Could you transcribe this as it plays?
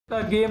का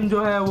गेम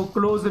जो है वो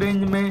क्लोज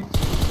रेंज में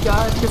क्या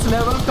किस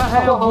लेवल का है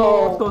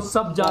वो तो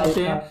सब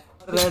जानते हैं।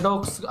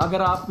 रेडॉक्स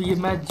अगर आप ये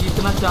मैच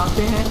जीतना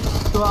चाहते हैं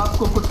तो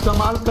आपको कुछ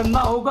कमाल करना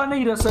होगा,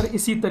 नहीं रसर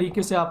इसी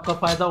तरीके से आपका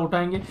फायदा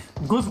उठाएंगे,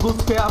 घुस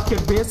घुस के आपके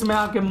बेस में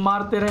आके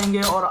मारते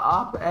रहेंगे और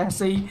आप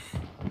ऐसे ही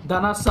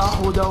दाना साफ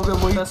हो जाओगे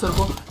वही रसर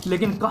को।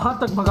 लेकिन कहां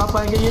तक भगा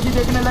पाएंगे ये भी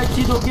देखने लायक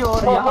चीज होगी।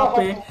 और यहाँ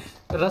पे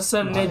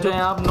रसर ने जो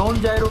है, आप नॉन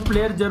जायरो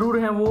प्लेयर जरूर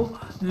हैं वो,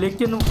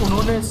 लेकिन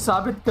उन्होंने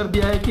साबित कर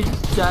दिया है कि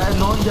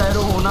नॉन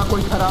जायरो होना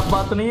कोई खराब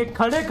बात नहीं है।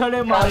 खड़े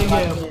खड़े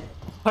मारेंगे हम,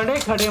 खड़े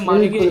खड़े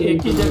मारेंगे,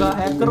 एक ही जगह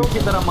हैकरों की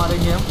तरह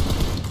मारेंगे हम,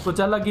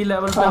 कुछ अलग ही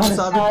लेवल पे हम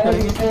साबित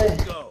करेंगे।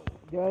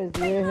 गाइस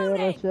ये है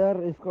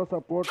रशर, इसको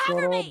सपोर्ट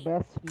करो,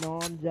 best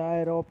non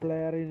जायरो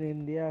player in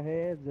India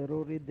है,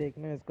 जरूरी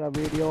देखना इसका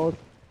वीडियोस।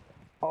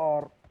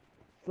 और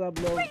सब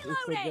लोग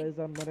इसको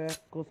जैसा मेरे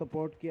को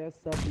सपोर्ट किया,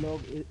 सब लोग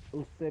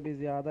उससे भी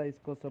ज़्यादा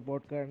इसको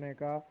सपोर्ट करने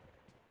का।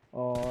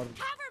 और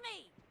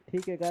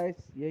ठीक है गाइस,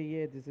 यही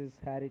है, this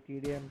is Harry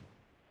TDM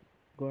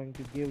going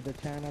to give the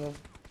channel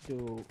to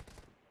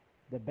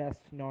the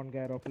best non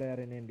Gairo player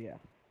in India,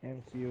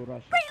 MCU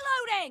Russia.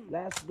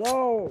 Let's go!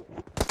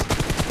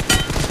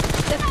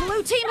 The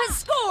blue team has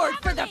scored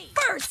for the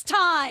first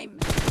time!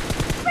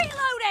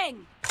 Reloading!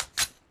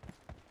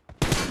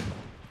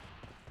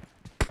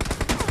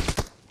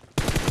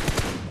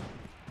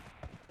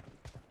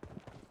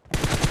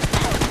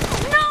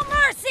 No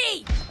mercy!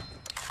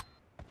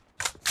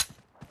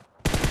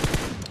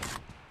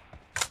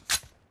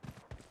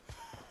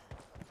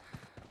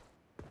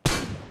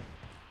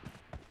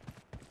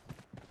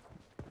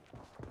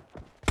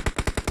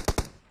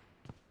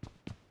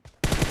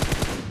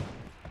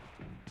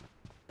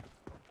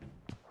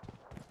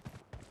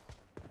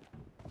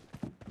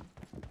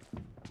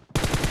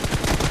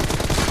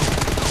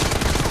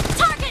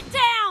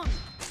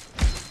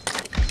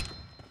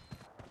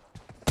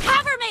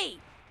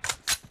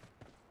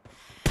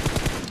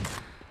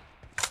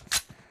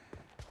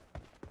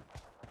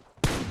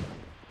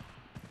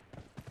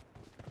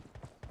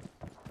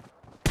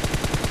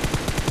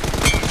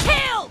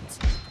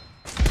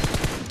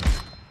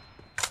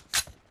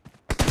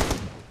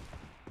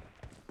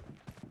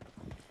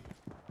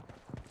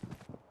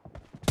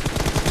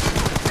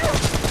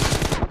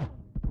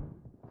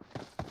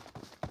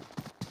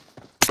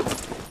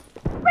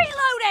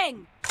 Reloading!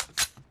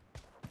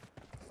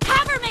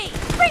 Cover me!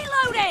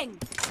 Reloading!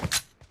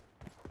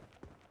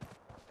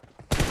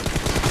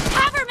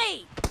 Cover me!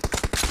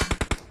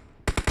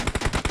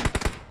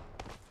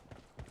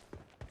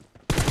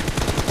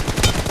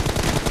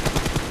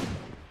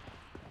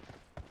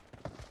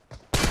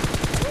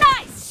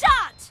 Nice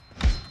shot!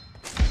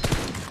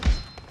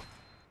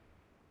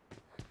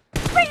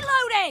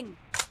 Reloading!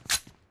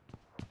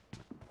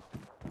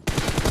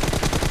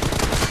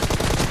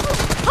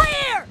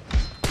 Clear!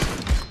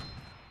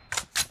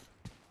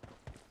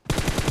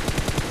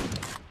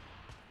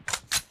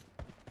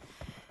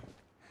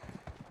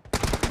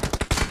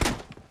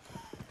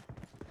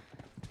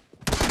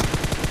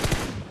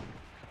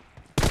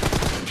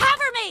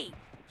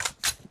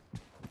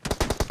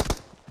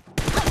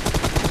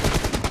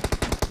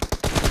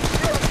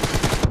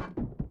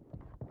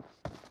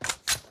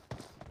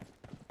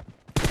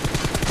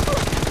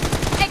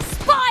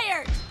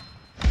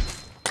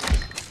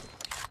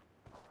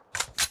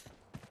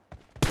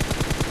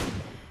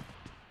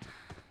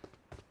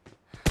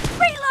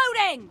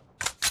 Reloading!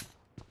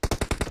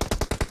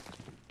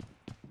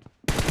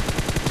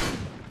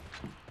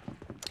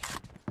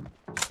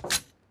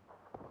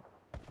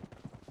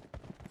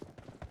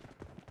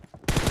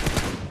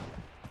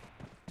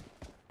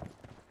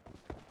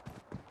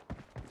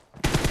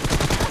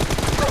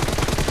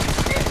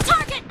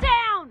 Target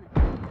down!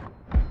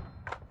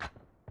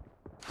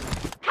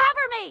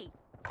 Cover me!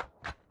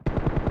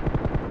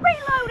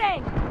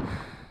 Reloading!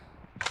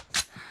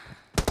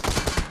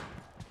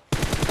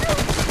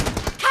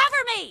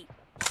 Cover me!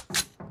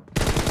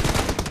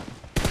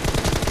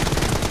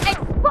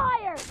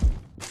 Expired!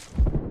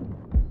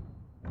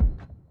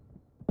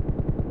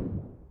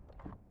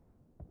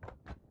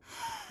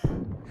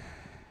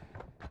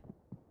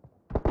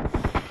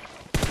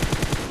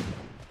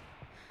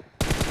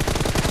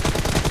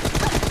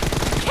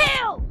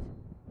 Killed!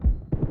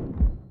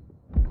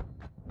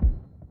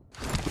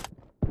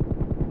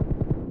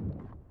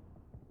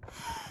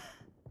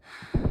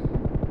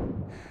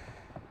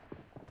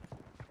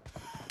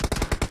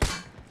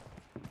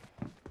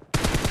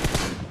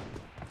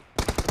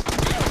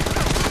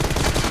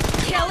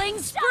 Killing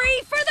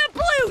spree for the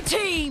blue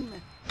team!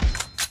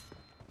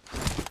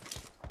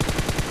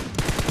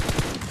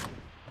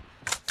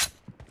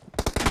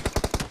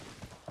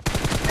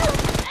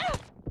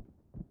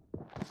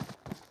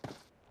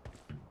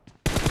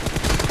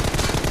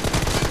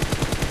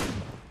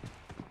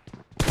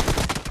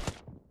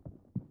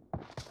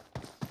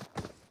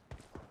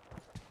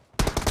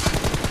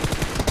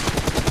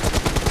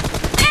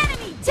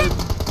 Enemy dead!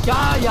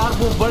 क्या यार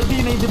वो word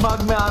ही नहीं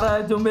दिमाग में आ रहा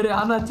है जो मेरे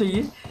आना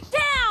चाहिए।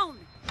 Down!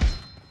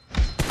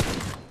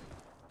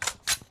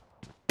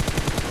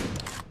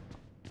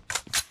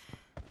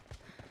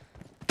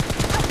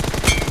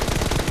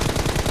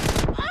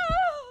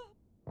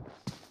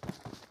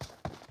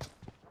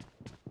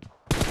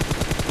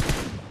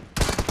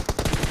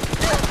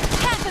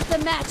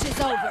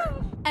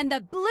 over, and the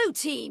blue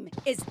team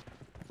is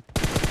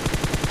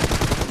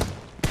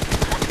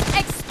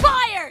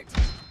expired!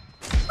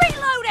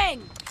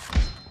 Reloading!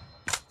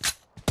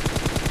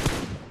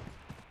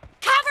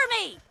 Cover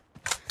me!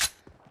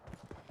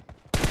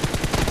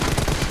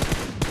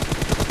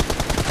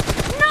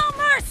 No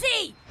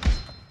mercy!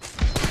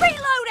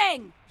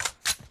 Reloading!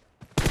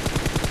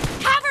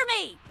 Cover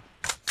me!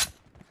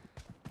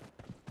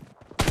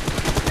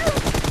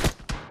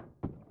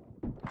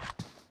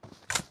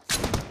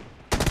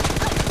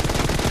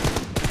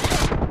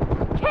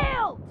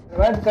 Killed!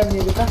 रद्द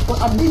करनी बेटा, तो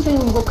अभी से ही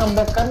उनको कम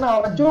बैक करना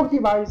होगा, जो कि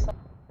भाई साहब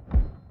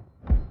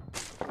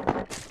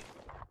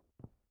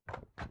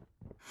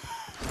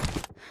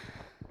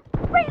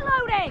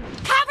Reloading!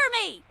 Cover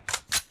me!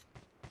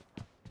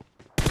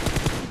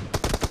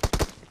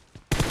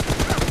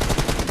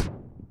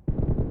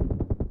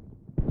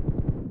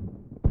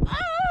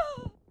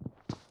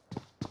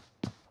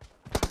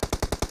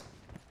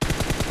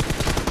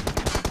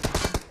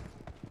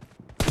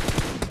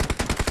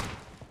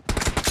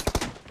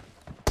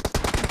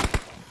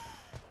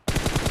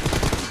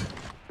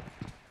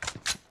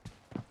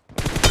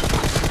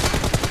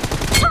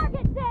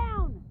 Target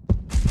down!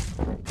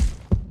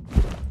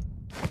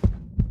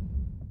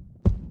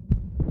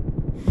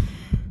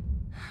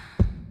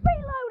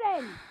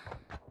 Reloading!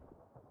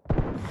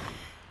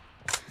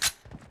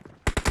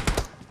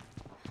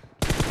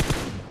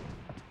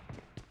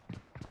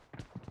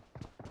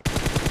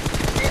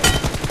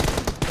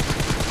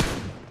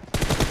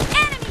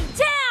 Enemy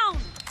down!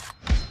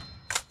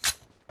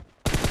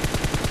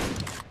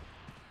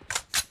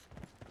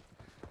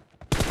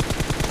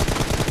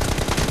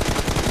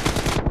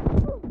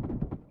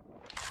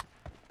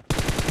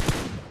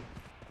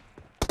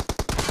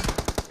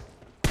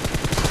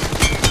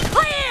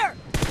 Clear!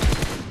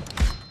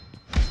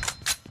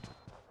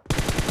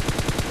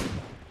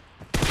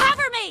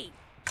 Cover me!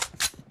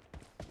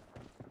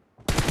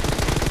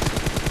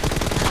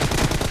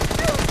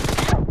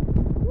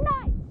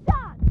 Nice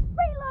shot!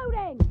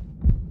 Reloading!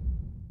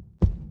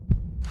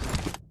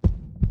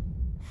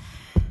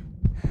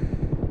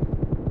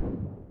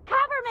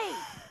 Cover me!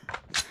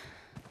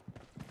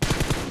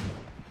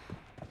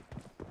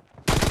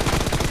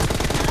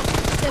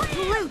 The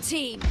blue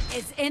team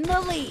is in the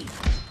lead.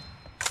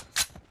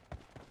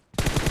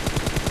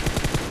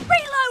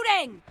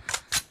 Reloading!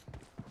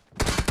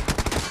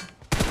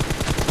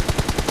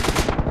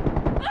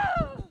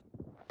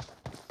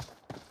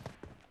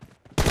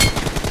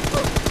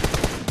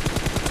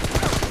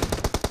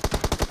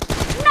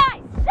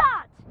 Nice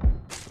shot!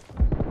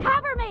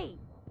 Cover me!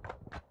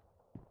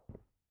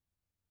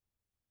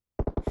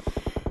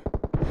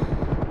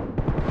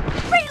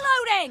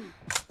 Reloading!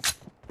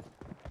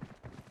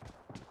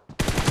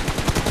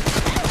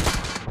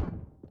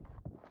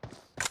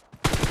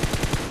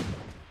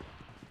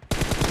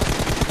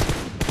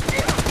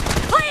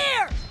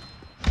 Clear!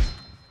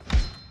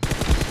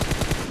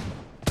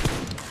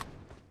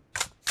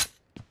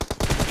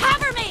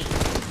 Cover me!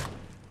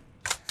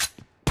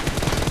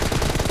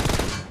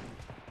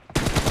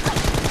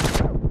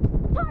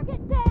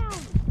 Target down!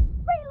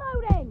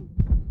 Reloading!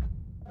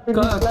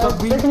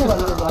 कभी देखने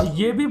वाली है बात।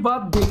 ये भी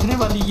बात देखने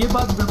वाली, ये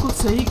बात बिल्कुल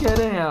सही कह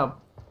रहे हैं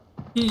आप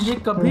कि ये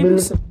कभी भी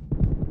बिल्कुल।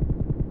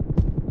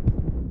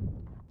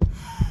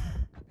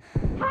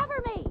 Cover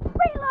me!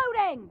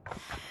 Reloading!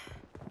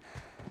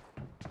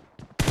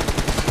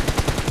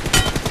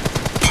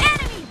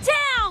 Enemy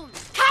down!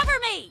 Cover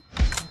me!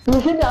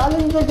 लेकिन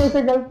आलिम से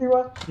कैसे गलती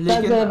हुआ? शायद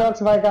लेकिन-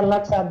 रेडॉक्स भाई का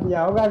लक साथ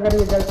दिया होगा, अगर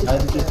ये गलती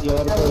आज किसी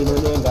और को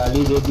इन्होंने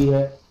गाली दे दी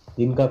है,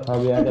 जिनका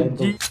खामियाजा है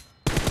जी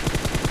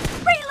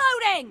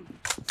Reloading!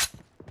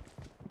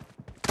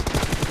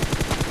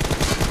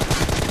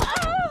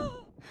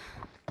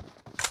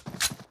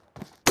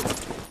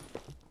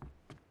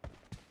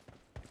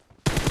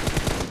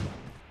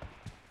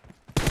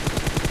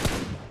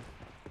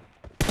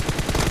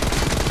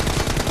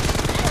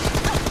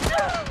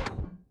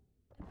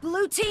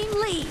 Blue team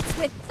leads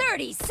with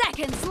 30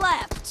 seconds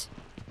left.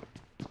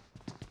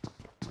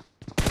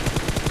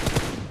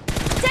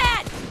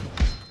 Dead!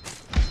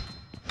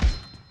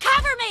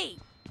 Cover me!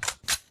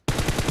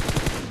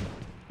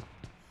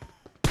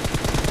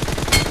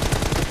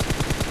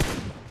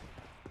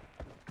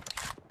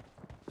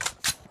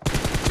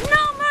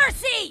 No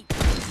mercy!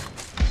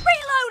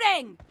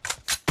 Reloading!